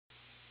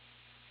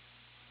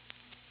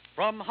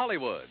From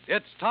Hollywood,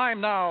 it's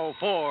time now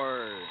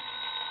for...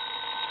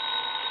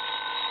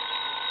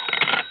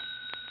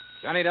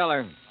 Johnny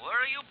Dollar.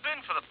 Where have you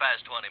been for the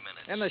past 20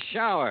 minutes? In the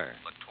shower.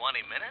 For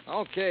 20 minutes?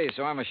 Okay,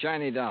 so I'm a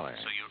shiny dollar.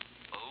 So you...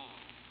 Oh.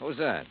 Who's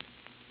that?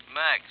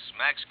 Max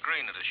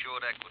Green at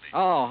Assured Equity.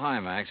 Oh, hi,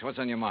 Max. What's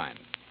on your mind?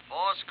 7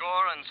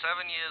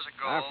 years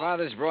ago... Our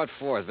fathers brought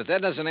forth, but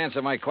that doesn't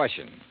answer my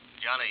question.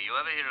 Johnny, you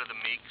ever hear of the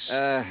Meeks?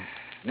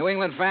 New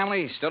England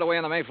family, stowed away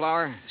in the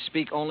Mayflower,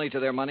 speak only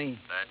to their money?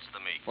 That's the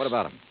Meeks. What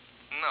about them?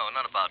 No,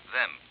 not about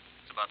them.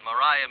 It's about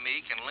Mariah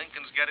Meek and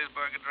Lincoln's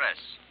Gettysburg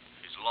Address.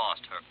 She's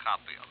lost her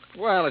copy of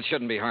it. Well, it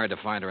shouldn't be hard to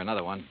find her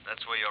another one.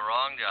 That's where you're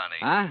wrong, Johnny.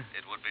 Huh?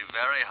 It would be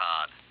very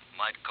hard.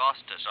 Might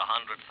cost us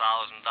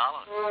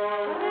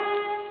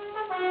 $100,000.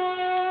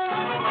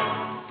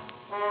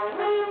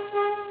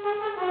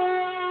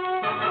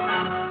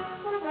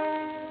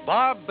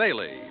 Bob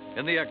Bailey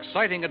in the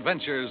exciting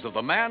adventures of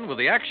the man with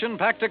the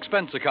action-packed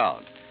expense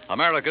account.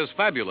 America's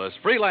fabulous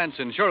freelance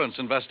insurance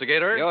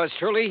investigator. Yours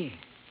truly,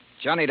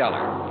 Johnny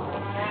Dollar.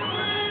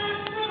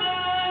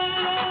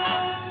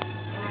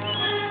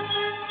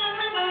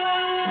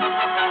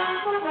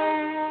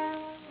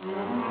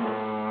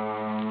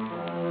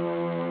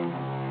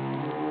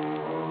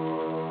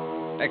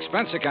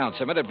 Expense account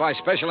submitted by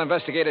Special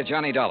Investigator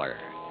Johnny Dollar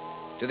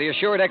to the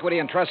Assured Equity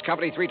and Trust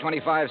Company,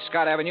 325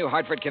 Scott Avenue,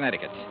 Hartford,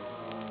 Connecticut.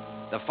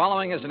 The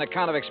following is an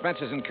account of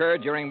expenses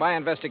incurred during my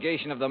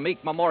investigation of the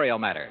Meek Memorial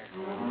matter.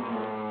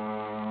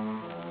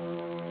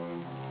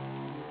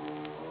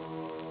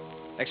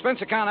 Expense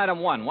account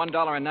item 1,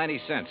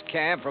 $1.90,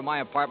 cab from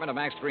my apartment to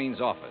Max Green's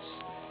office.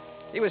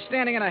 He was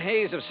standing in a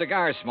haze of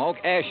cigar smoke,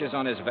 ashes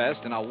on his vest,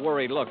 and a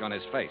worried look on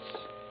his face.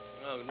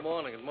 Oh, good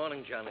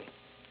morning, Johnny.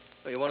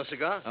 Oh, you want a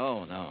cigar?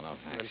 Oh, no,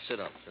 thanks. Then sit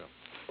up.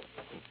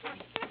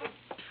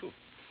 Phew.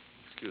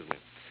 Excuse me.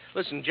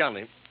 Listen,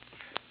 Johnny,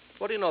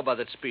 what do you know about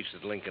that speech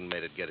that Lincoln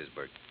made at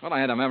Gettysburg? Well, I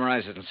had to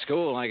memorize it in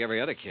school like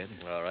every other kid.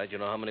 All right. You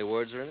know how many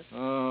words are in it?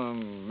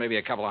 Maybe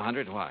a couple of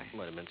hundred. Why?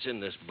 Wait a minute. It's in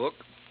this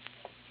book.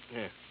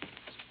 Here.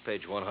 It's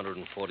page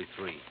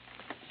 143.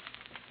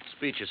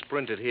 Speech is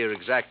printed here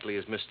exactly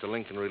as Mr.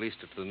 Lincoln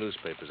released it to the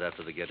newspapers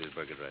after the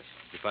Gettysburg Address.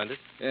 You find it?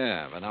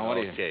 Yeah, but now what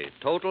do you... Okay.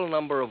 Total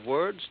number of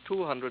words,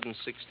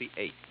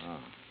 268. Oh.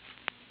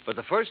 But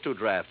the first two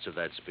drafts of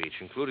that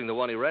speech, including the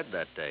one he read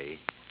that day,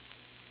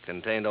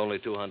 contained only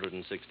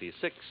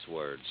 266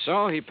 words.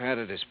 So he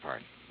padded his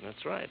part.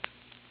 That's right.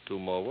 2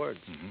 more words.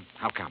 Mm-hmm.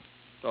 How come?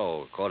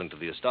 Oh, according to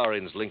the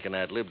historians, Lincoln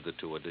ad-libbed the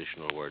 2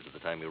 additional words at the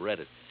time he read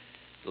it.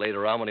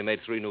 Later on, when he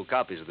made 3 new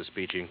copies of the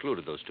speech, he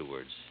included those 2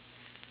 words.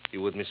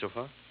 You with me so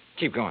far?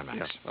 Keep going,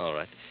 Max. Yeah. All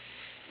right.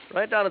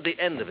 Right down at the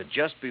end of it,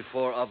 just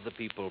before of the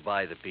people,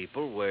 by the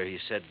people, where he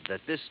said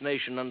that this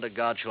nation under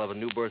God shall have a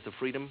new birth of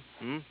freedom,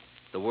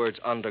 the words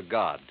under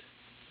God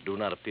do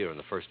not appear in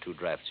the first 2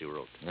 drafts you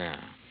wrote. Yeah.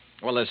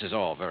 Well, this is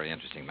all very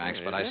interesting, Max,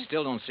 but I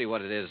still don't see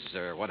what it is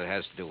or what it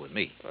has to do with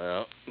me.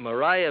 Well,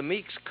 Mariah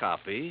Meek's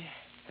copy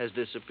has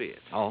disappeared.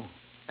 Oh?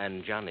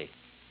 And, Johnny,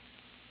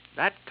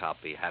 that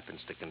copy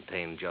happens to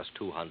contain just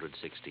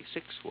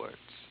 266 words.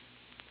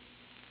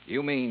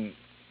 You mean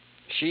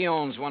she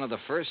owns one of the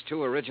first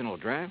 2 original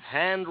drafts?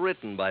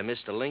 Handwritten by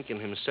Mr. Lincoln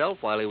himself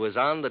while he was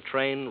on the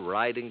train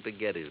riding to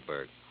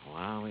Gettysburg.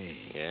 Wowee.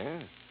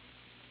 Yeah.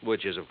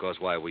 Which is, of course,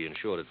 why we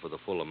insured it for the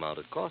full amount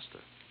it cost her,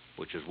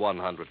 which is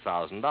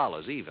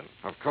 $100,000 even.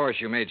 Of course,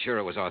 you made sure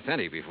it was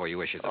authentic before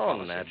you issued the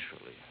policy. Oh,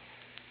 naturally.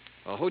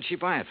 Well, who'd she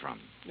buy it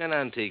from? An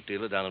antique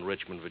dealer down in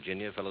Richmond,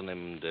 Virginia, a fellow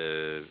named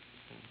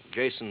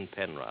Jason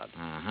Penrod.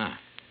 Uh-huh.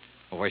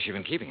 Well, where's she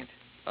been keeping it?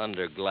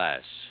 Under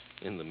glass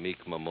in the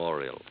Meek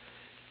Memorial.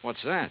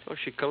 What's that? Well,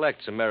 she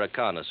collects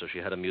Americana, so she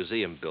had a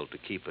museum built to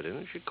keep it in,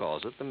 and she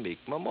calls it the Meek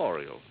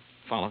Memorial.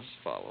 Follows?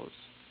 Follows.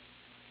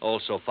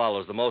 Also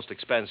follows the most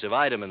expensive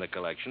item in the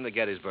collection, the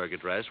Gettysburg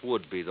Address,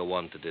 would be the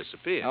one to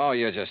disappear. Oh,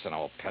 you're just an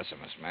old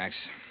pessimist, Max.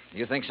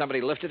 You think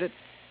somebody lifted it?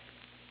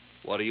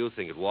 What do you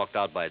think? It walked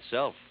out by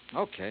itself.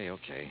 Okay.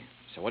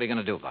 So what are you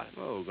going to do about it?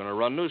 Well, we're going to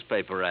run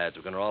newspaper ads.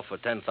 We're going to offer a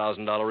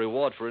 $10,000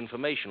 reward for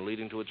information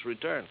leading to its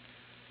return.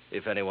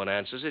 If anyone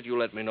answers it, you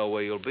let me know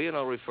where you'll be, and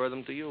I'll refer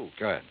them to you.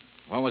 Good.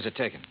 When was it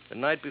taken? The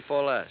night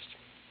before last.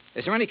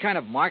 Is there any kind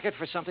of market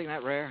for something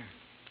that rare?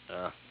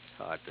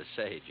 Hard to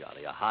say,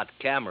 Johnny. A hot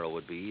camera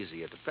would be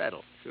easier to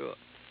peddle, sure.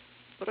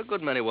 But a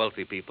good many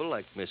wealthy people,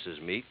 like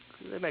Mrs. Meek,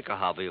 they make a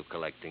hobby of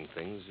collecting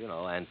things,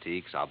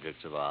 antiques,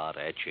 objects of art,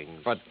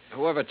 etchings. But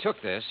whoever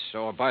took this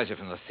or buys it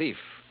from the thief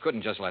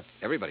couldn't just let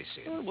everybody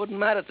see it. Well, it wouldn't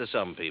matter to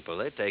some people.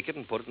 They take it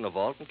and put it in a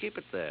vault and keep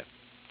it there.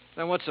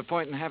 Then what's the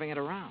point in having it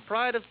around?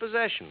 Pride of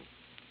possession.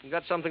 You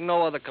got something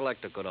no other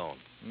collector could own.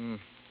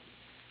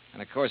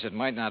 And, of course, it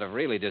might not have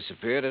really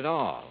disappeared at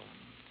all.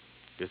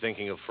 You're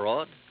thinking of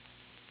fraud?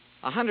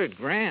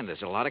 $100,000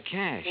 is a lot of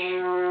cash.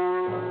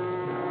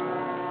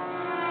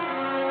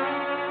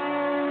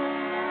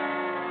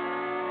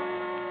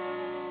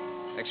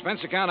 Expense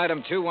account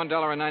item 2,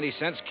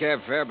 $1.90, cab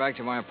fare back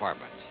to my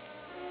apartment.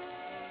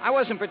 I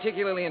wasn't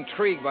particularly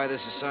intrigued by this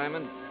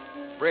assignment.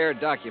 Rare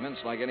documents,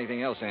 like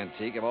anything else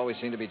antique, have always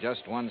seemed to be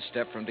just one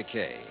step from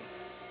decay.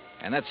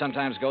 And that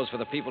sometimes goes for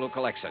the people who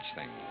collect such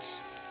things.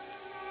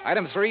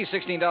 Item 3,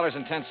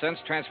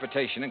 $16.10,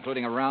 transportation,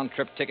 including a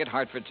round-trip ticket,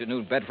 Hartford to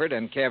New Bedford,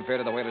 and cab fare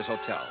to the Whalers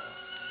Hotel.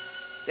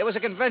 There was a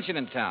convention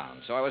in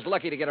town, so I was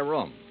lucky to get a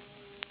room.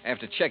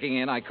 After checking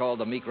in, I called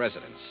the Meek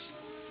residence.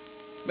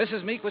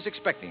 Mrs. Meek was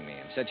expecting me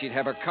and said she'd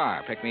have her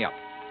car pick me up.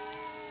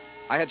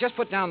 I had just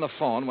put down the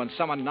phone when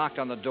someone knocked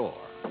on the door.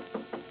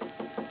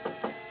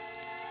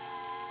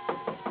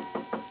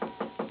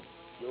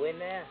 You in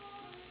there?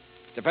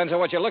 Depends on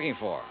what you're looking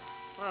for.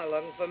 Oh,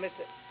 looking for Mr.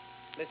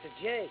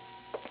 J.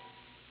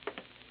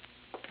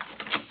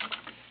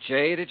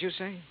 Jay, did you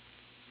say?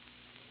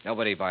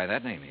 Nobody by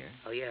that name here.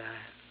 Oh, yeah.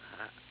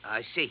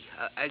 I see.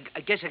 I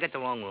guess I got the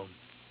wrong room.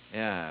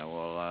 Yeah,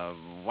 well,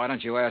 why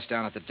don't you ask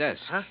down at the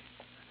desk? Huh?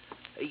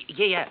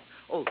 Yeah.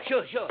 Oh,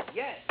 sure.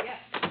 Yeah.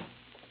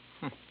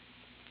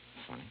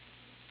 Funny.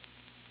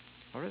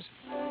 Or is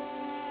it?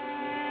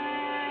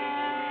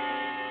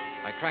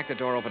 I cracked the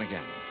door open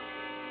again.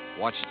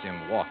 Watched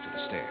him walk to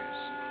the stairs.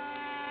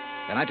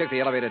 Then I took the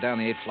elevator down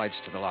the 8 flights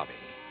to the lobby.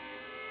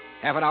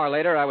 Half an hour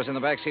later, I was in the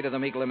back seat of the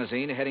Meek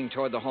limousine heading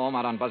toward the home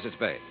out on Buzzards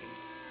Bay.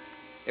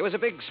 It was a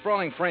big,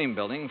 sprawling frame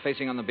building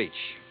facing on the beach.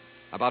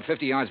 About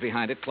 50 yards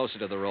behind it, closer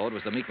to the road,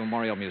 was the Meek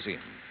Memorial Museum.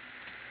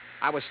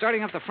 I was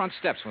starting up the front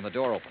steps when the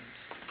door opened.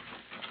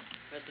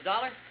 Mr.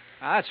 Dollar?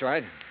 That's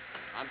right.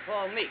 I'm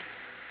Paul Meek.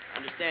 I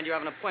understand you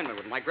have an appointment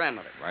with my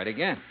grandmother. Right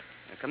again.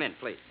 Now, come in,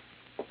 please.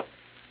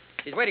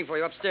 She's waiting for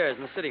you upstairs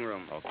in the sitting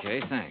room.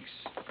 Okay, thanks.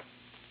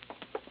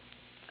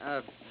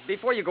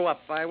 Before you go up,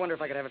 I wonder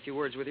if I could have a few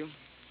words with you.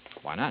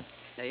 Why not?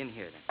 In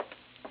here, then.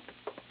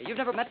 You've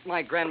never met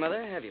my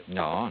grandmother, have you?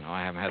 No,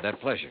 I haven't had that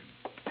pleasure.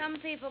 Some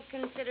people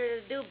consider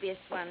it a dubious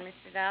one,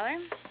 Mr. Dollar.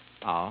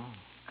 Oh,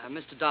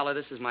 Mr. Dollar,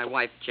 this is my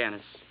wife,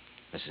 Janice.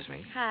 Mrs.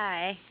 Meek?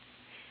 Hi.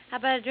 How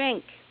about a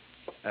drink?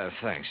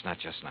 Thanks, not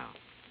just now.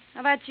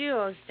 How about you,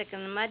 old stick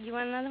in the mud? You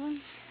want another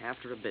one?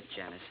 After a bit,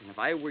 Janice. And if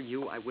I were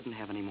you, I wouldn't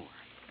have any more.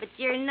 But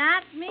you're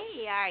not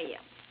me, are you?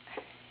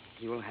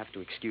 You'll have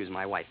to excuse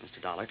my wife,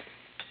 Mr. Dollar.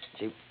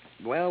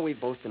 We've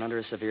both been under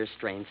a severe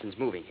strain since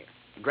moving here.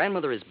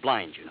 Grandmother is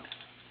blind, you know.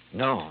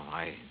 No,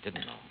 I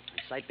didn't know.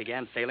 Her sight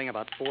began failing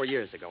about 4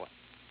 years ago.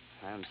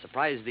 I'm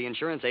surprised the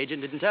insurance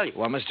agent didn't tell you.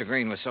 Well, Mr.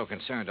 Green was so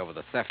concerned over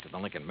the theft of the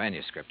Lincoln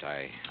manuscript,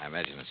 I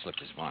imagine it slipped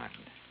his mind.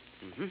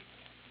 Mm-hmm.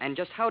 And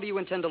just how do you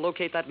intend to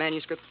locate that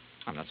manuscript?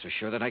 I'm not so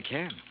sure that I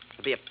can.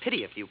 It'd be a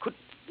pity if you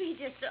couldn't. Be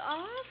just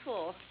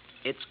awful.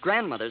 It's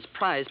grandmother's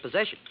prized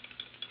possession.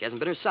 She hasn't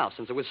been herself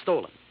since it was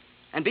stolen.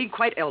 And being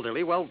quite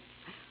elderly, well,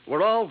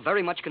 we're all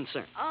very much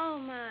concerned. Oh,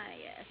 my,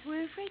 yes.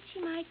 We're afraid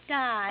she might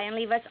die and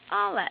leave us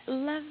all that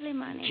lovely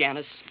money.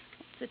 Janice.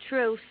 It's the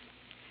truth.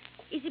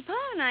 You see, Paul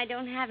and I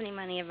don't have any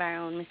money of our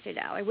own, Mr.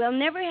 Dollar. We'll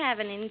never have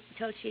any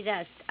until she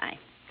does die.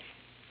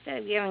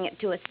 Instead of giving it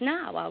to us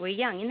now while we're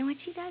young, you know what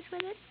she does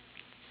with it?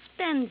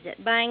 Spends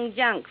it buying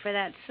junk for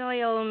that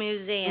silly old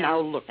museum. Now,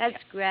 look.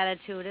 That's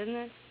gratitude, isn't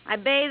it? I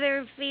bathe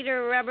her, feed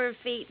her rubber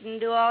feet, and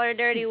do all her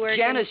dirty work.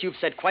 Janice, you've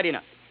said quite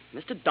enough.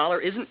 Mr. Dollar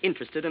isn't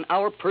interested in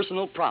our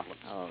personal problems.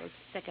 Oh,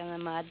 stick in the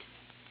mud.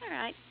 All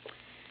right.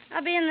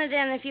 I'll be in the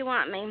den if you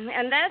want me.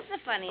 And that's the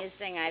funniest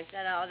thing I've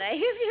said all day.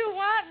 If you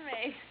want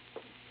me.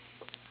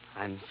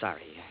 I'm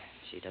sorry.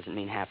 She doesn't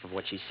mean half of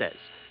what she says.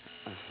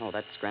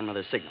 That's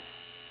grandmother's signal.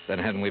 Then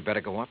hadn't we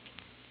better go up?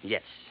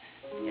 Yes.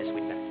 Yes,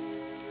 we'd better.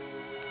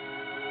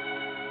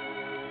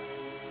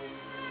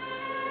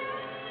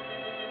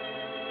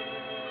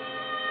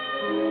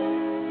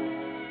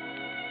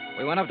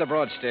 We went up the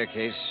broad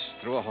staircase,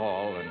 through a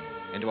hall,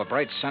 and into a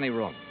bright, sunny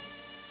room.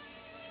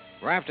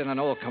 Wrapped in an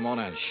old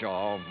kimono and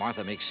shawl,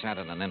 Martha Meek sat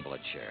in an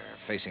invalid chair,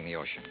 facing the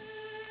ocean.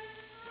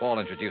 Paul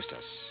introduced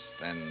us,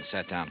 then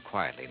sat down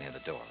quietly near the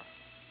door.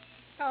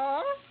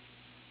 Paul?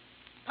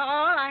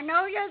 Paul, I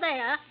know you're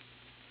there.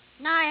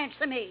 Now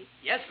answer me.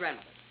 Yes,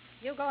 grandmother.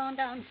 You go on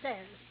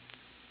downstairs.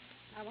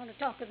 I want to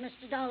talk with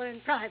Mr. Dollar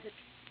in private.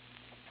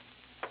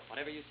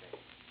 Whatever you say.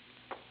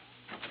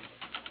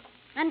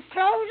 And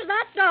close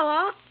that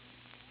door.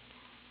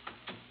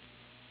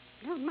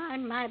 Don't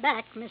mind my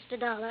back, Mr.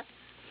 Dollar.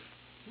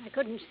 I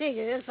couldn't see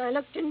you if I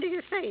looked into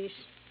your face.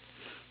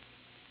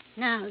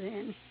 Now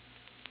then,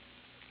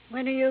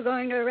 when are you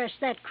going to arrest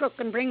that crook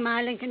and bring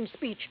my Lincoln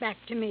speech back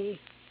to me?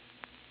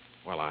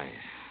 Well,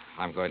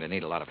 I'm going to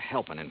need a lot of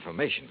help and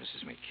information,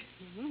 Mrs. Meek.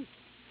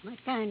 Mm-hmm. What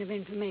kind of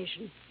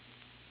information?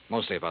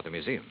 Mostly about the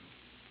museum.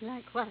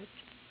 Like what?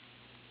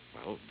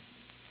 Well,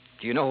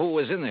 do you know who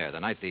was in there the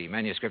night the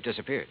manuscript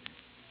disappeared?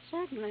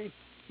 Certainly.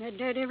 That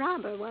dirty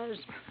robber was.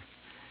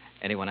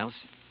 Anyone else?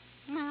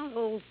 Well,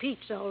 old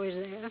Pete's always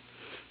there.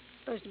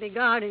 Supposed to be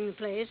guarding the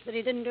place, but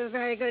he didn't do a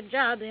very good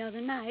job the other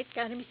night.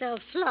 Got himself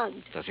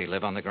slugged. Does he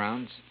live on the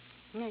grounds?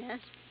 Yes.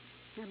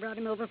 I brought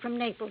him over from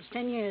Naples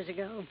 10 years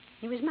ago.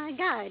 He was my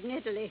guide in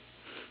Italy.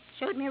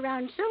 Showed me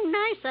around so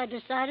nice I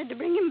decided to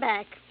bring him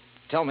back.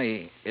 Tell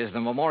me, is the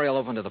memorial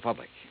open to the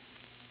public?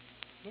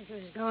 It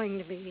was going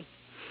to be.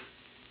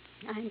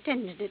 I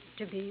intended it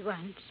to be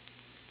once.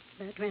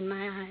 But when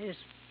my eyes...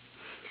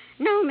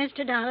 No,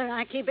 Mr. Dollar,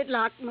 I keep it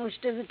locked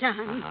most of the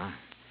time. Uh-huh.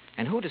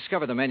 And who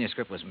discovered the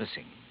manuscript was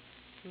missing?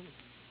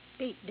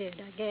 Pete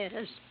did, I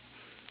guess.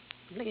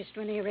 At least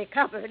when he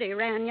recovered, he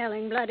ran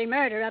yelling bloody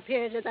murder up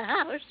here to the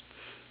house.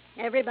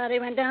 Everybody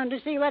went down to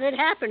see what had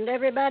happened.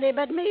 Everybody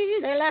but me.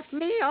 They left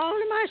me all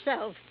to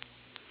myself.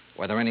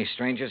 Were there any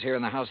strangers here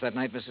in the house that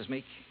night, Mrs.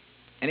 Meek?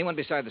 Anyone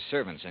beside the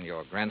servants and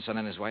your grandson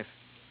and his wife?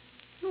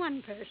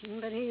 One person,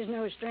 but he's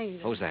no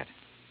stranger. Who's that?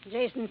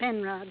 Jason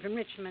Penrod from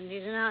Richmond.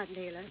 He's an art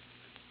dealer.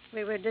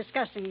 We were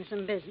discussing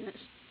some business.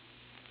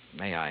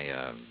 May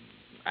I,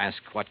 ask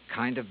what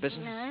kind of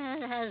business?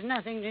 It has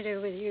nothing to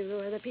do with you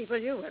or the people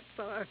you work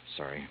for.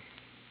 Sorry.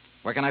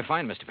 Where can I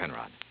find Mr.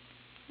 Penrod?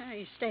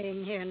 He's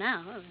staying here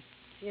now. If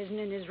he isn't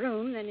in his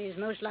room, then he's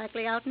most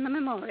likely out in the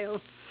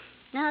memorial.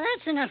 Now,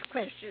 that's enough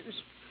questions.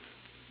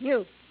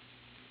 You,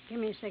 give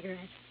me a cigarette.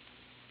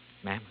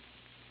 Ma'am?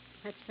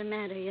 What's the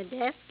matter? You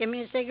deaf? Give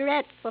me a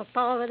cigarette before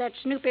Paul with that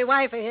snoopy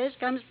wife of his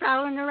comes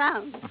prowling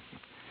around.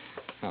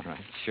 All right,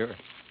 sure.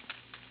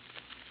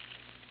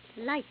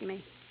 Light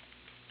me.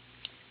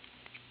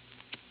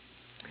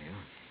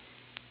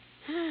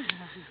 Yeah.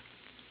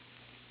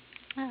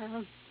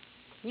 Well,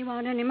 you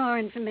want any more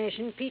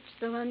information, Pete's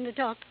the one to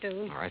talk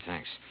to. All right,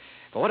 thanks.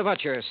 But what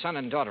about your son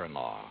and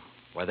daughter-in-law?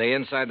 Were they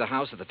inside the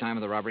house at the time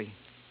of the robbery?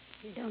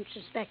 You don't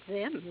suspect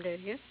them, do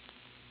you?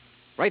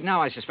 Right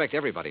now, I suspect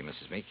everybody,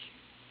 Mrs. Meek.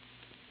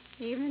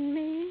 Even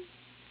me?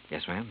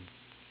 Yes, ma'am.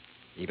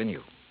 Even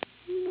you.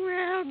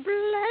 Well,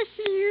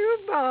 bless you,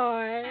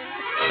 boy.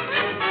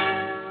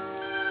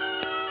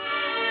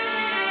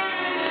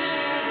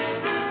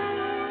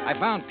 I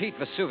found Pete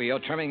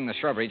Vesuvio trimming the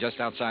shrubbery just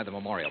outside the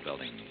memorial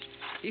building.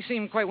 He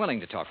seemed quite willing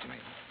to talk to me.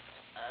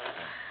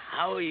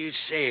 How you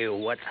say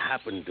what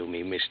happened to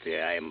me,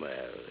 mister? I'm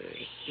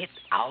hit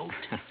out?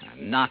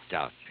 Knocked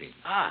out, Pete.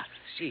 Ah,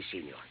 si,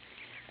 senor.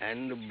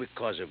 And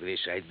because of this,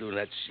 I do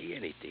not see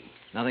anything.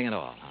 Nothing at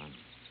all, huh?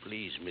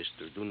 Please,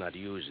 mister, do not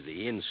use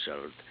the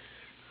insult.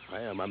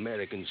 I am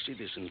American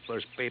citizen,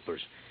 first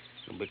papers.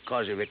 And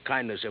because of the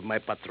kindness of my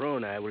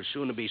patron, I will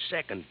soon be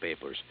second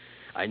papers.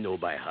 I know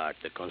by heart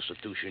the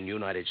Constitution,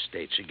 United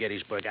States,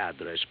 Gettysburg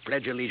Address,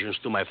 pledge allegiance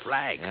to my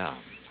flag. Yeah.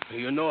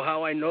 You know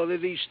how I know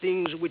these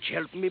things which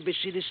help me be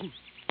citizen?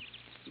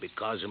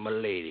 Because of my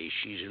lady.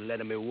 She's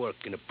letting me work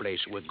in a place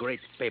where great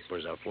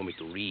papers are for me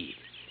to read.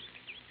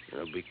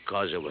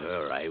 Because of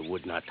her, I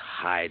would not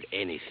hide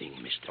anything,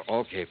 mister.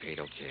 Okay, Pete,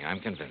 okay. I'm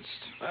convinced.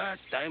 But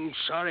I'm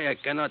sorry I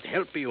cannot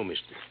help you,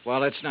 mister.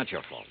 Well, it's not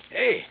your fault.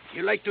 Hey,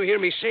 you like to hear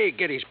me say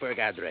Gettysburg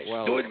Address?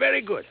 Well- Do it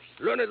very good.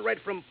 Learn it right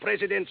from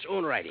President's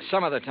own writing.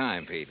 Some other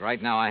time, Pete.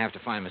 Right now, I have to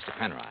find Mr.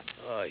 Penrod.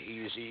 Oh,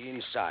 he's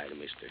inside,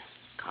 mister.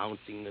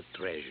 Counting the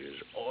treasures.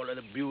 All of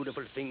the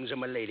beautiful things a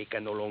my lady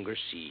can no longer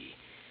see.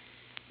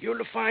 You'll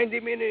find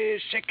him in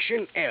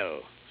Section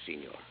L,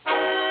 senor.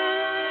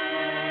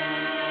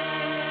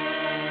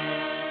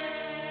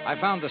 I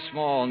found the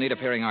small,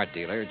 neat-appearing art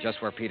dealer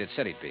just where Pete had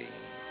said he'd be,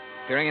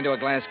 peering into a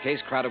glass case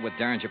crowded with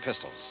Derringer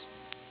pistols.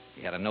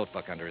 He had a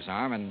notebook under his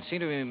arm and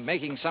seemed to be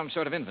making some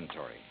sort of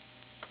inventory.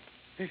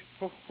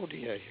 Oh,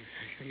 dear.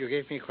 You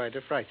gave me quite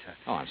a fright, sir.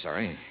 Oh, I'm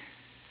sorry.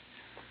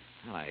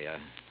 Well, I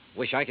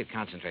wish I could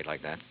concentrate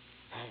like that.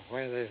 Oh,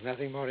 well, there's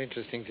nothing more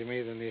interesting to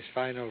me than these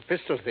fine old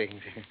pistol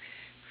things.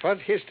 What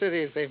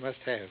histories they must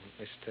have,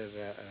 Mr.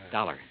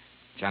 Dollar.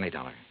 Johnny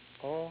Dollar.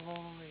 Oh,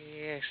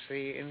 yes,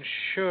 the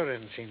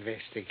insurance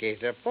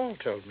investigator. Paul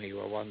told me you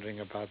were wandering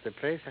about the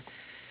place.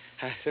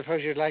 I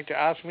suppose you'd like to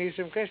ask me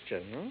some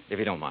questions, hmm? If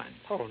you don't mind.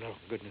 Oh, no,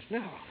 goodness,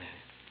 no.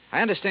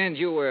 I understand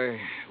you were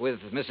with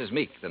Mrs.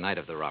 Meek the night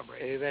of the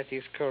robbery. That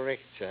is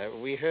correct, sir.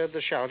 We heard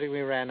the shouting.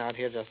 We ran out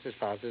here just as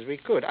fast as we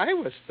could. I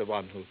was the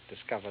one who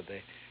discovered the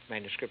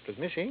manuscript was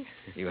missing.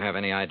 You have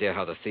any idea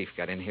how the thief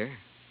got in here?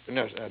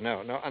 No, sir,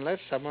 no. Unless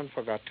someone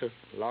forgot to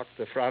lock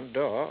the front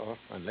door, or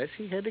unless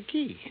he had a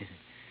key.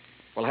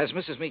 Well, has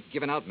Mrs. Meek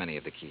given out many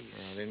of the keys?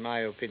 Well, in my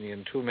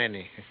opinion, too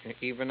many.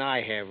 Even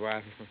I have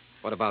one.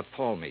 What about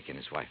Paul Meek and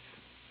his wife?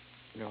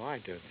 No, I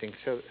don't think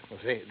so. Well,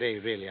 they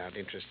really aren't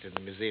interested in the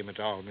museum at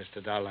all,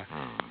 Mr. Dollar.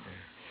 Oh.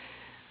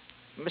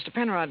 Mr.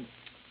 Penrod,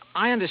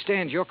 I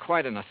understand you're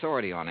quite an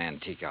authority on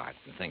antique art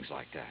and things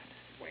like that.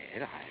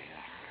 Well,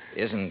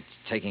 Isn't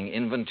taking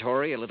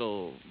inventory a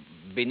little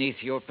beneath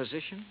your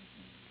position?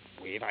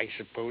 Well, I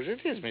suppose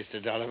it is,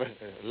 Mr. Dollar.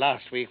 But,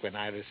 last week when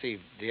I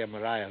received dear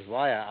Mariah's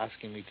wire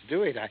asking me to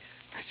do it, I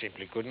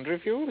simply couldn't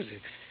refuse.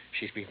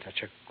 She's been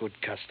such a good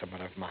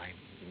customer of mine.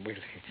 Well,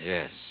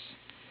 Yes.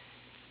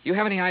 You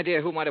have any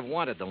idea who might have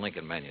wanted the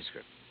Lincoln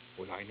manuscript?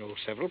 well, I know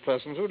several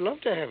persons who'd love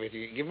to have it.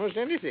 Give most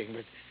anything,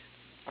 but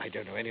I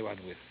don't know anyone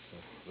with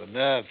the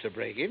nerve to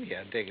break in here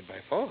and take it by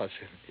force.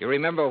 You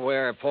remember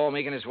where Paul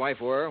Meek and his wife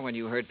were when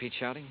you heard Pete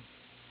shouting?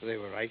 They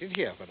were right in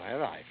here when I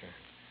arrived.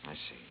 I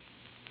see.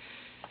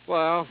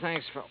 Well,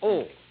 thanks for...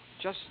 Oh,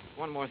 just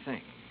one more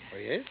thing. Oh,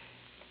 yes?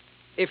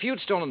 If you'd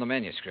stolen the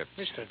manuscript...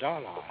 Mr.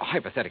 Dollar. A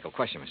hypothetical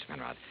question, Mr.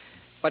 Penrod.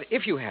 But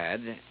if you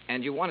had,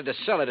 and you wanted to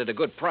sell it at a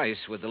good price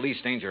with the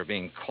least danger of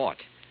being caught,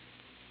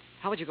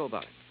 how would you go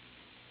about it?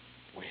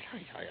 Well,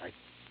 I'd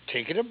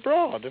take it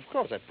abroad, of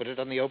course. I'd put it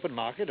on the open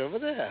market over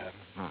there.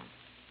 Huh.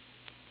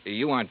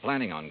 You aren't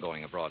planning on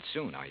going abroad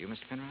soon, are you,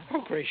 Mr. Penrod?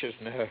 Oh, gracious,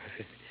 no.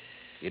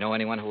 You know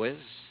anyone who is?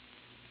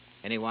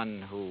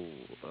 Anyone who,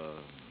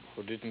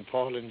 Oh, didn't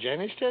Paul and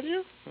Janice tell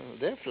you? Oh,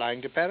 they're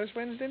flying to Paris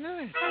Wednesday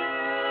night.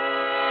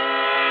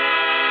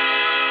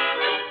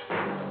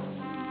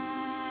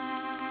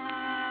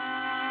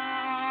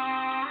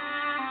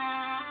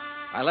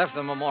 I left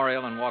the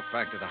memorial and walked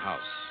back to the house.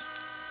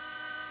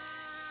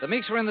 The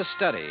Meeks were in the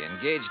study,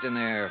 engaged in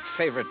their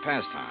favorite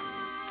pastime.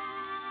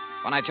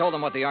 When I told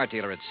them what the art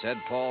dealer had said,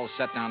 Paul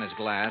set down his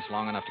glass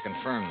long enough to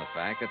confirm the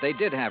fact that they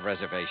did have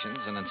reservations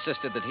and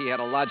insisted that he had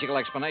a logical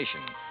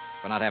explanation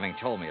for not having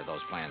told me of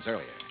those plans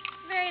earlier.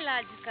 Very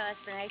logical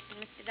explanation,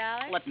 Mr.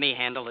 Dollar. Let me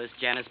handle this,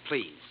 Janice,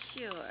 please.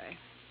 Sure.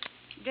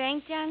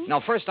 Drink, Johnny?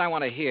 Now, first, I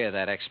want to hear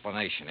that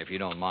explanation, if you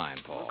don't mind,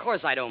 Paul. Of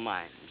course I don't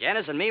mind.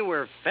 Janice and me,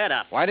 we're fed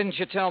up. Why didn't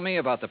you tell me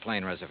about the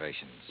plane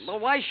reservations? Well,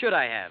 why should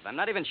I have? I'm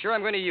not even sure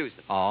I'm going to use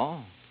them.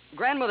 Oh?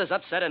 Grandmother's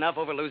upset enough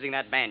over losing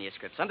that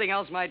manuscript. Something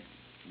else might...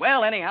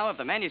 Well, anyhow, if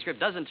the manuscript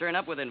doesn't turn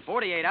up within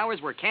 48 hours,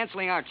 we're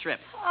canceling our trip.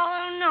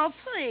 Oh, no,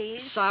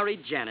 please. Sorry,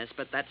 Janice,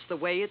 but that's the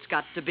way it's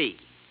got to be.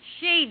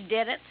 She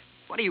did it.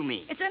 What do you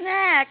mean? It's an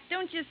act,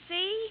 don't you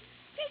see?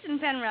 Jason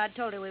Penrod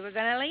told her we were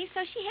going to leave,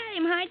 so she had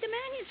him hide the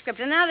manuscript.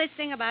 And now this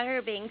thing about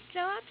her being so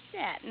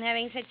upset and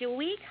having such a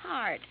weak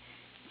heart.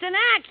 It's an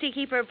act to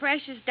keep her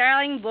precious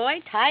darling boy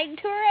tied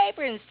to her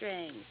apron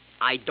strings.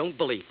 I don't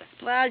believe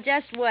that. Well,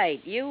 just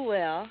wait. You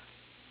will.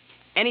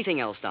 Anything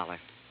else, Dollar?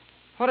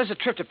 What does a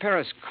trip to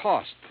Paris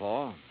cost,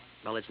 Paul?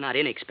 Well, it's not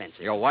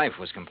inexpensive. Your wife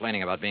was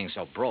complaining about being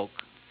so broke.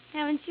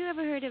 Haven't you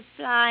ever heard of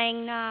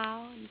flying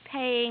now and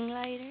paying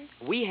later?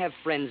 We have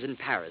friends in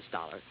Paris,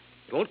 Dollar.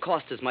 It won't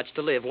cost as much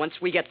to live once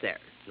we get there.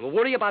 And we'll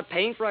worry about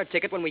paying for our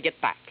ticket when we get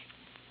back.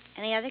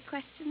 Any other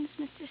questions,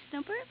 Mr.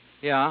 Snooper?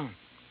 Yeah.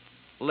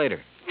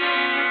 Later.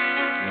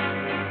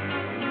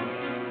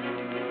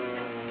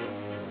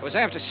 It was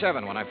after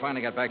 7 when I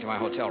finally got back to my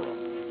hotel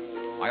room.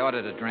 I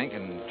ordered a drink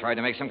and tried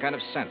to make some kind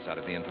of sense out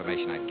of the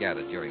information I'd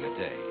gathered during the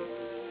day.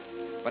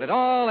 But it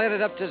all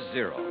added up to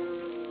 0.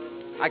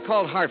 I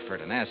called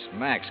Hartford and asked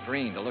Max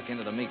Green to look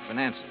into the Meek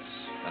finances.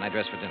 Then I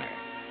dressed for dinner.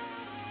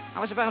 I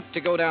was about to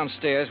go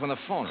downstairs when the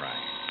phone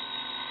rang.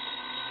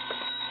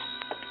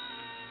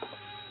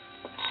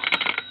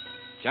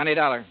 Johnny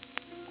Dollar.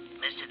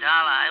 Mr.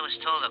 Dollar, I was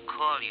told to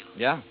call you.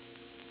 Yeah?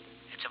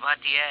 It's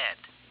about the ad.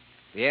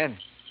 The ad?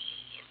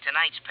 In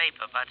tonight's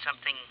paper about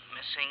something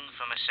missing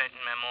from a certain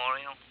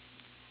memorial.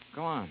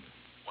 Go on.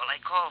 Well, I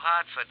called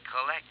Hartford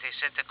Collect. They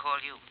said to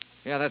call you.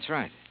 Yeah, that's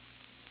right.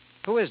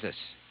 Who is this?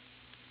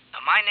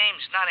 My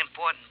name's not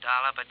important,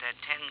 Dollar, but that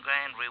 10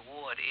 grand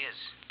reward is.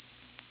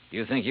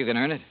 You think you can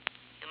earn it?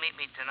 You meet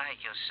me tonight,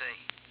 you'll see.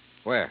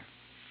 Where?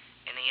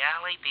 In the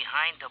alley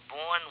behind the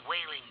Bourne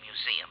Whaling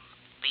Museum.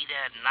 Be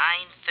there at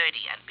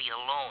 9:30 and be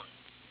alone.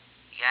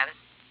 You got it?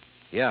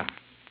 Yeah,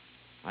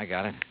 I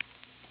got it.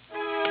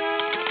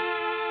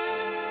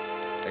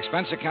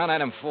 Expense account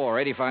item 4,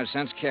 85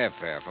 cents cab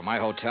fare from my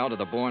hotel to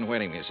the Bourne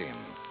Whaling Museum.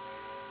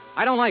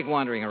 I don't like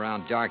wandering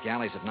around dark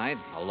alleys at night,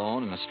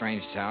 alone in a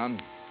strange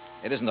town.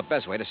 It isn't the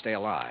best way to stay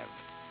alive.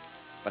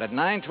 But at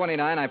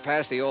 9:29, I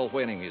passed the old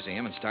whaling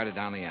museum and started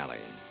down the alley.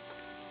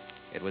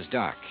 It was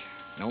dark,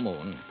 no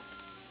moon,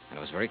 and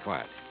it was very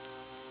quiet.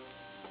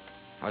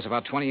 I was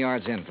about 20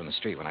 yards in from the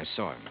street when I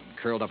saw him,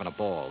 curled up in a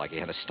ball like he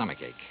had a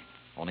stomachache.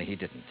 Only he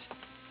didn't.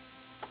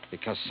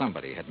 Because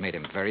somebody had made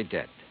him very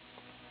dead.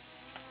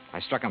 I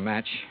struck a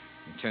match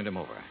and turned him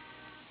over.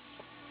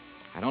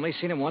 I'd only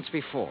seen him once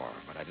before,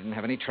 but I didn't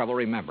have any trouble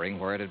remembering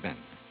where it had been.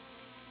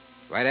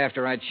 Right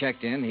after I'd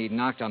checked in, he'd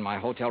knocked on my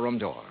hotel room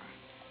door.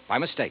 By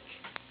mistake.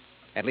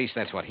 At least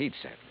that's what he'd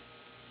said.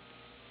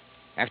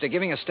 After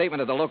giving a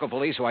statement to the local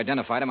police who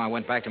identified him, I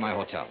went back to my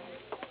hotel.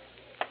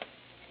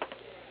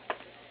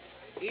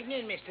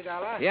 Evening, Mr.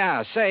 Dollar.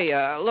 Yeah, say,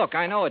 look,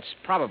 I know it's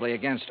probably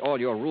against all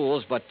your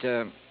rules, but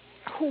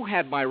who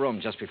had my room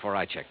just before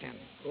I checked in?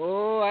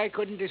 Oh, I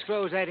couldn't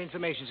disclose that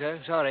information, sir.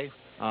 Sorry.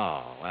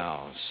 Oh,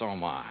 well, so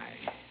am I.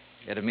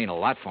 It'd mean a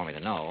lot for me to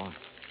know.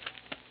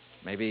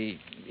 Maybe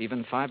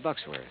even $5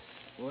 worth.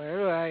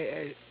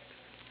 Well,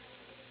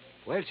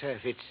 Well, sir,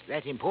 if it's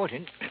that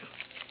important.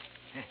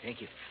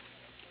 Thank you.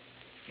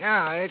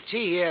 Now, let's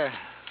see.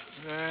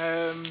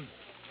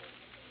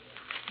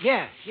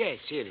 Yes,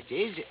 here it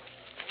is.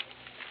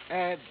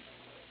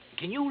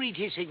 Can you read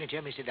his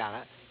signature, Mr.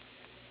 Dollar?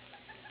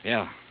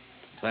 Yeah,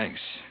 thanks.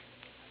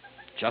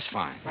 Just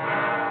fine.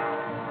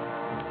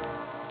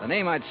 The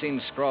name I'd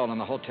seen scrawled on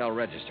the hotel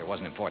register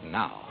wasn't important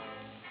now.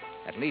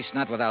 At least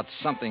not without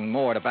something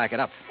more to back it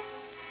up.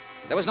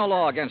 There was no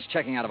law against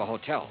checking out of a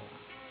hotel,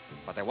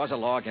 but there was a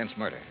law against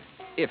murder,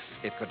 if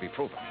it could be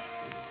proven.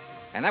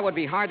 And that would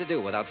be hard to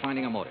do without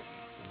finding a motive.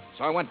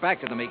 So I went back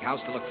to the Meek house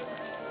to look for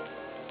it.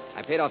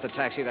 I paid off the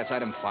taxi, that's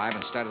item 5,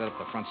 and started up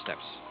the front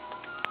steps.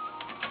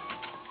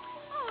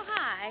 Oh,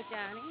 hi,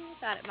 Johnny. I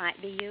thought it might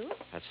be you.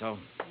 That's so?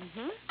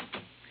 Mm-hmm.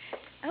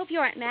 I hope you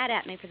aren't mad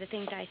at me for the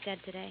things I said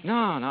today.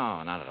 No,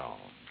 not at all.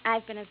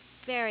 I've been a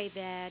very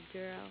bad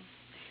girl.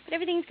 But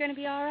everything's going to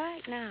be all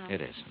right now.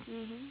 It is.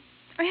 Mm-hmm.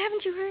 Or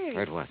haven't you heard?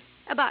 Heard what?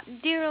 about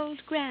dear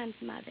old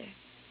grandmother.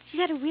 She's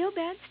had a real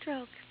bad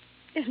stroke.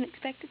 Isn't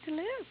expected to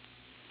live.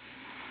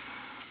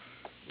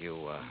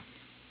 You,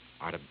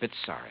 aren't a bit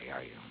sorry,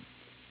 are you?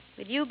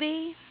 Would you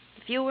be,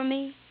 if you were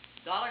me?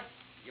 Dollar,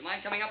 you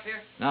mind coming up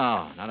here?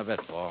 No, not a bit,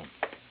 Paul.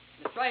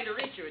 I'm trying to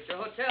reach you at your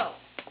hotel.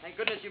 Thank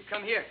goodness you've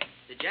come here.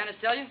 Did Janice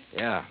tell you?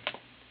 Yeah.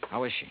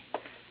 How is she?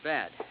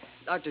 Bad.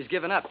 Doctor's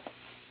given up.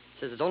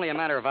 Says it's only a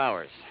matter of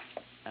hours.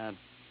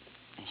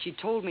 She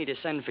told me to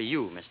send for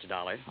you, Mr.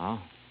 Dollar. Oh?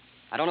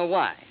 I don't know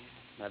why.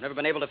 I've never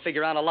been able to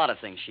figure out a lot of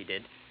things she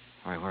did.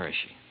 All right, where is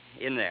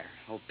she? In there.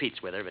 Old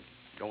Pete's with her, but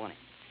go on in.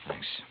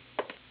 Thanks.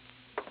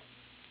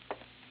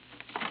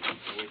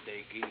 We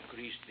take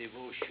increased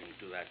devotion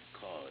to that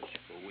cause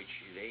for which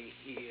they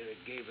here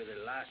gave her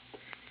the last.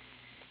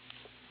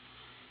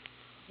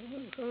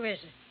 Who is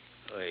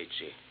it? Oh, it's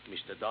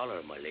Mr.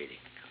 Dollar, my lady.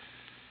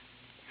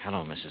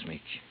 Hello, Mrs.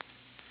 Meek.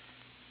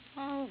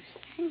 Oh,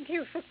 thank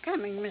you for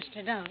coming,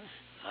 Mr. Dollar.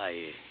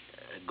 I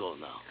go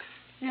now.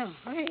 No,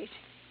 wait.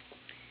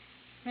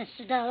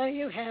 Mr. Dollar,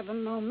 you have a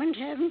moment,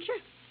 haven't you?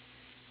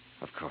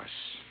 Of course.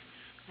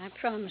 I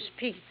promised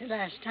Pete the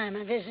last time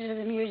I visited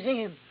the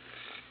museum.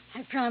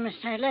 I promised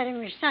I'd let him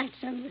recite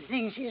some of the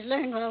things he's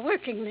learned while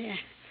working there.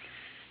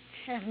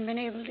 Haven't been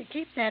able to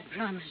keep that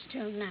promise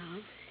till now.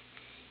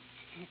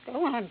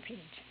 Go on, Pete.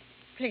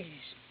 Please.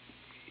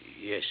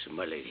 Yes,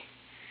 my lady.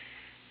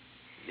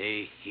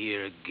 They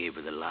here gave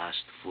her the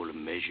last full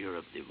measure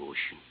of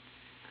devotion.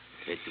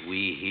 That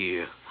we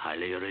here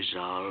highly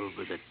resolve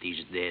that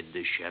these dead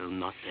shall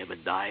not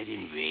have died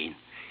in vain.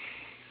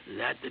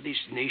 That this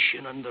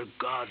nation under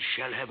God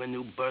shall have a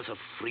new birth of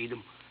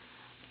freedom.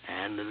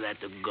 And that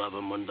the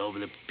government of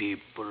the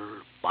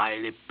people, by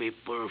the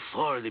people,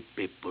 for the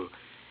people,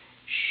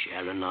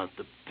 shall not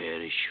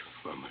perish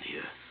from the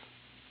earth.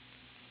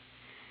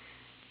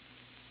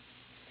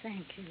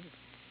 Thank you.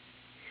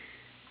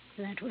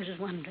 That was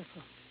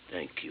wonderful.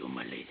 Thank you,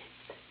 my lady.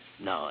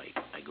 Now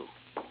I go.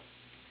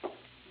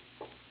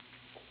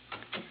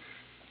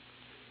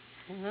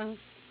 Well,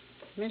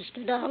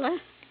 Mr. Dollar,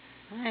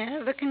 I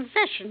have a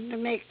confession to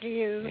make to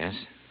you. Yes?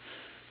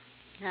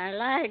 I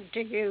lied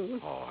to you.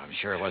 Oh, I'm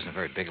sure it wasn't a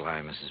very big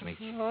lie, Mrs. Meek.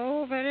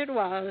 Oh, but it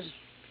was.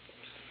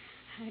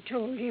 I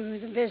told you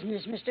the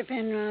business Mr.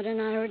 Penrod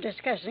and I were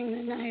discussing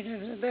the night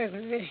of the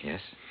burglary.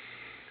 Yes?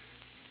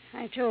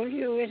 I told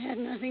you it had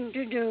nothing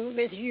to do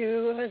with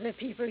you or the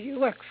people you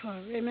work for,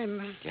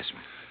 remember? Yes,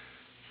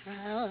 ma'am.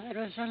 Well, that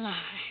was a lie.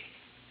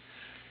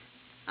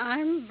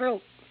 I'm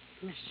broke,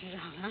 Mr.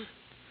 Dollar.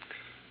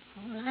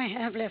 All I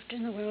have left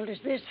in the world is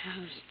this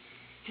house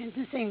and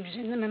the things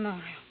in the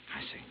memorial.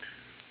 I see.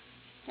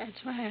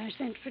 That's why I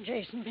sent for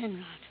Jason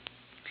Penrod.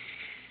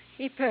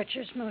 He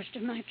purchased most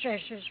of my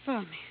treasures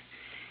for me.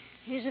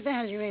 He's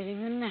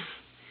evaluating them now,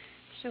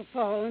 so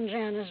Paul and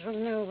Janice will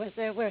know what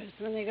they're worth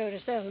when they go to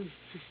sell them,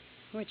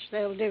 which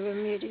they'll do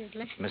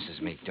immediately.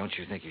 Mrs. Meek, don't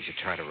you think you should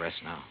try to rest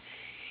now?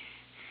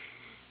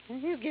 Will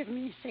you give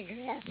me a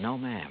cigarette? No,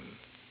 ma'am.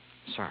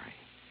 Sorry.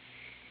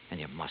 And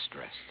you must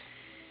rest.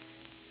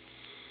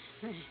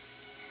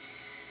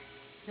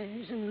 There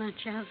isn't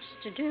much else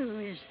to do,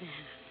 is there?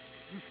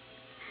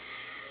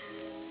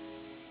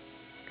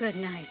 Good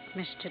night,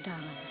 Mr.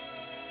 Dollar.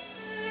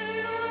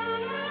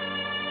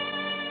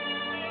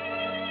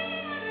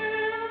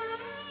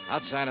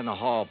 Outside in the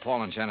hall,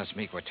 Paul and Janice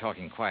Meek were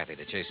talking quietly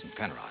to Jason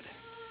Penrod.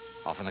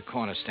 Off in the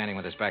corner, standing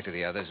with his back to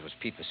the others, was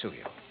Pete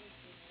Vesuvio.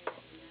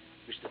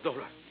 Mr.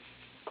 Dollar,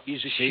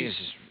 is She's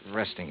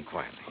resting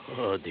quietly.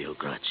 Oh, Dio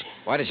grazie.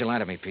 Why did you lie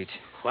to me, Pete?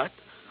 What?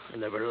 I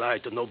never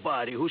lied to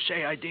nobody. Who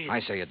say I did? I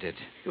say you did.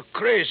 You're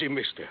crazy,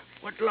 mister.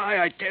 What lie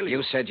I tell you?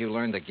 You said you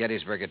learned the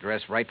Gettysburg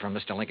Address right from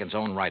Mr. Lincoln's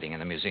own writing in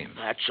the museum.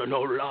 That's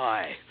no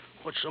lie.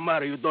 What's the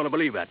matter? You don't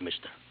believe that,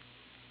 mister?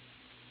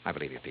 I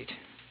believe you, Pete.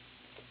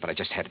 But I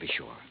just had to be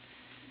sure.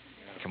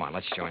 Come on,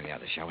 let's join the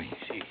others, shall we?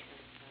 See.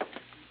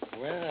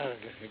 Well,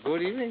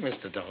 good evening,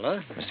 Mr.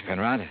 Dollar. Mr.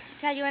 Penrod?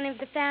 Tell you any of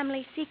the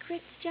family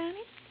secrets,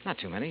 Johnny? Not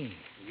too many.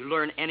 You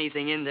learn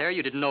anything in there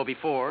you didn't know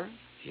before?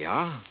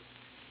 Yeah?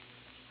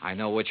 I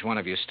know which one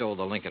of you stole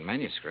the Lincoln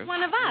manuscript.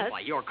 One of us?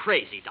 Why, you're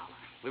crazy, Dollar.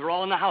 We were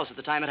all in the house at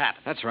the time it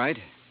happened. That's right.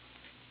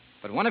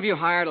 But one of you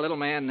hired a little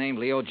man named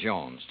Leo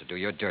Jones to do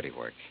your dirty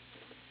work.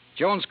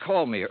 Jones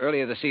called me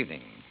earlier this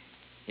evening.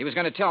 He was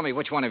going to tell me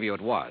which one of you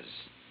it was.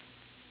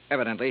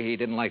 Evidently, he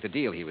didn't like the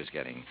deal he was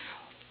getting.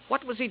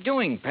 What was he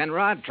doing,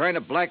 Penrod? Trying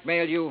to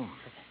blackmail you?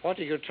 What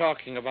are you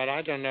talking about?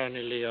 I don't know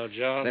any Leo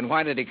Jones. Then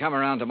why did he come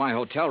around to my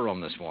hotel room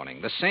this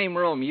morning? The same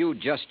room you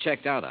just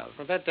checked out of.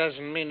 Well, that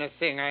doesn't mean a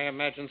thing. I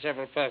imagine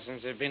several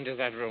persons have been to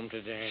that room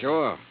today.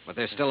 Sure, but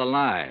they're still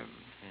alive.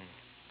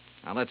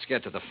 Now, let's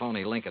get to the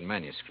phony Lincoln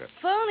manuscript.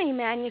 Phony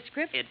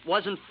manuscript? It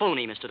wasn't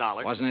phony, Mr.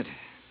 Dollar. Wasn't it?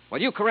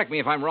 Well, you correct me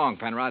if I'm wrong,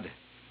 Penrod.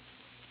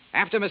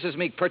 After Mrs.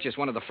 Meek purchased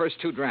one of the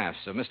first two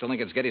drafts of Mr.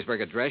 Lincoln's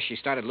Gettysburg Address, she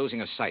started losing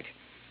her sight.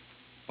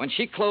 When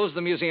she closed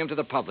the museum to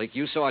the public,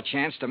 you saw a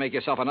chance to make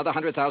yourself another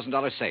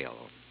 $100,000 sale.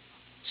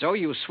 So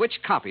you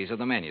switched copies of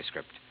the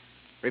manuscript,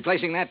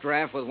 replacing that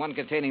draft with one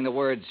containing the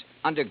words,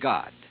 under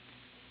God,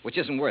 which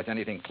isn't worth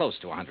anything close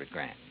to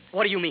 $100,000.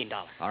 What do you mean,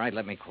 Dollar? All right,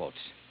 let me quote.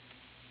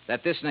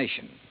 That this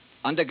nation,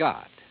 under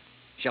God,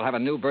 shall have a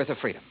new birth of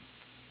freedom,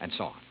 and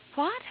so on.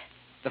 What?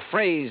 The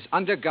phrase,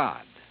 under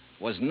God,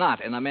 was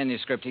not in the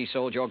manuscript he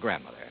sold your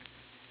grandmother,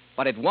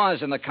 but it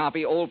was in the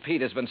copy old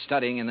Pete has been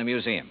studying in the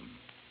museum.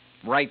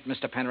 Right,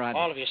 Mr. Penrod?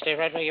 All of you stay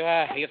right where you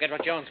are. You get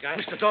what Jones got.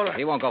 Mr. Dollar.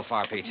 He won't go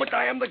far, Pete. But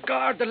I am the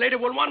guard. The lady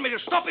will want me to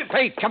stop him.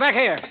 Pete, come back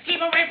here.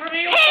 Keep away from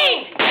me, you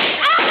Pete!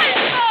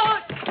 Oh!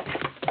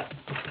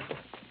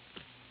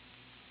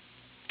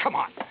 Come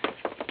on.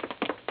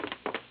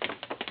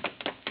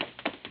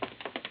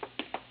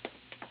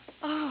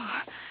 Oh.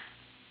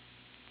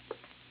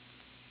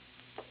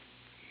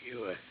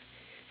 You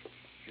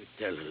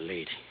tell the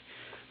lady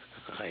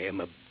I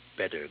am a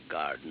better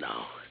guard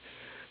now.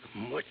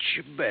 Much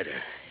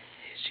better.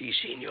 Si,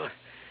 senor.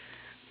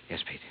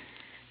 Yes, Pete.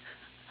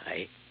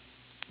 I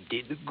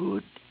did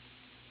good.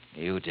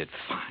 You did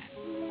fine.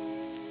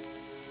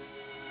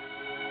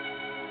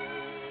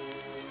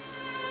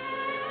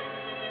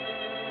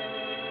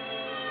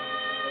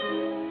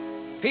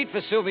 Pete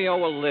Vesuvio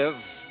will live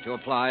to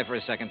apply for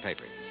his second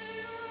papers.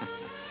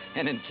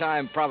 And in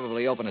time,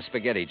 probably open a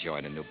spaghetti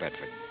joint in New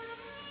Bedford.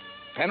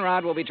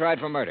 Penrod will be tried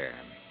for murder.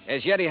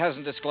 As yet, he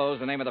hasn't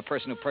disclosed the name of the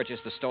person who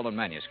purchased the stolen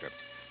manuscript.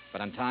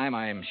 But in time,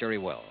 I'm sure he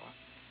will.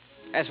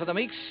 As for the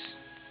Meeks,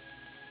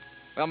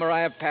 well,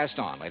 Mariah passed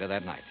on later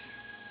that night.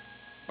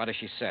 But as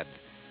she said,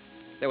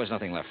 there was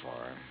nothing left for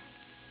her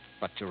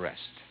but to rest.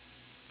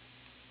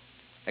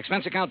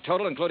 Expense account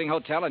total, including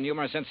hotel and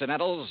numerous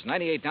incidentals,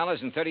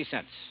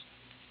 $98.30.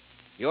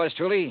 Yours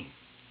truly,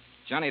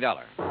 Johnny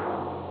Dollar.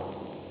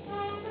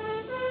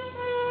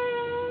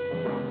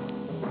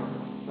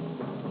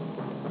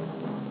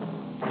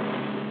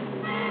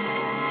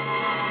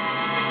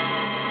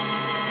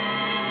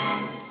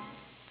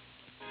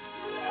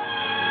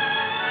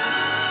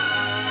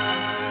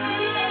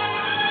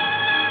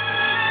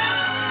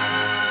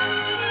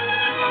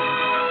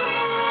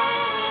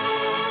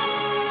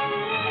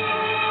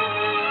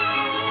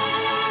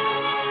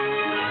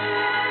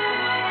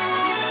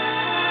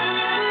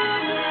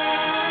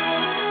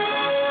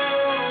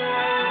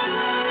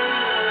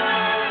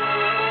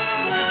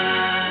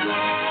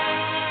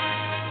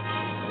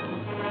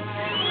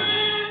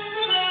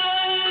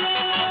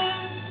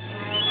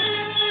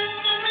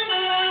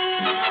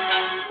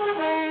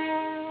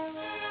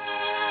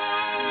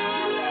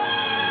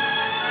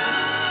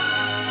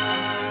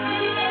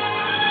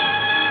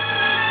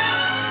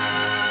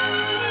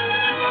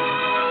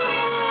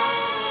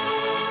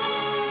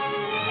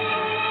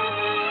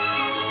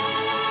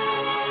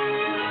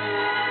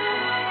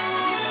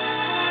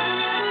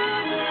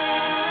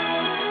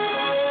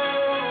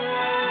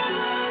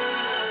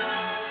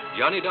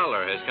 Johnny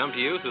Dollar has come to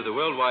you through the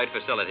worldwide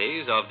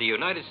facilities of the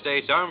United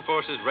States Armed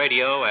Forces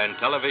Radio and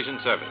Television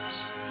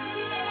Service.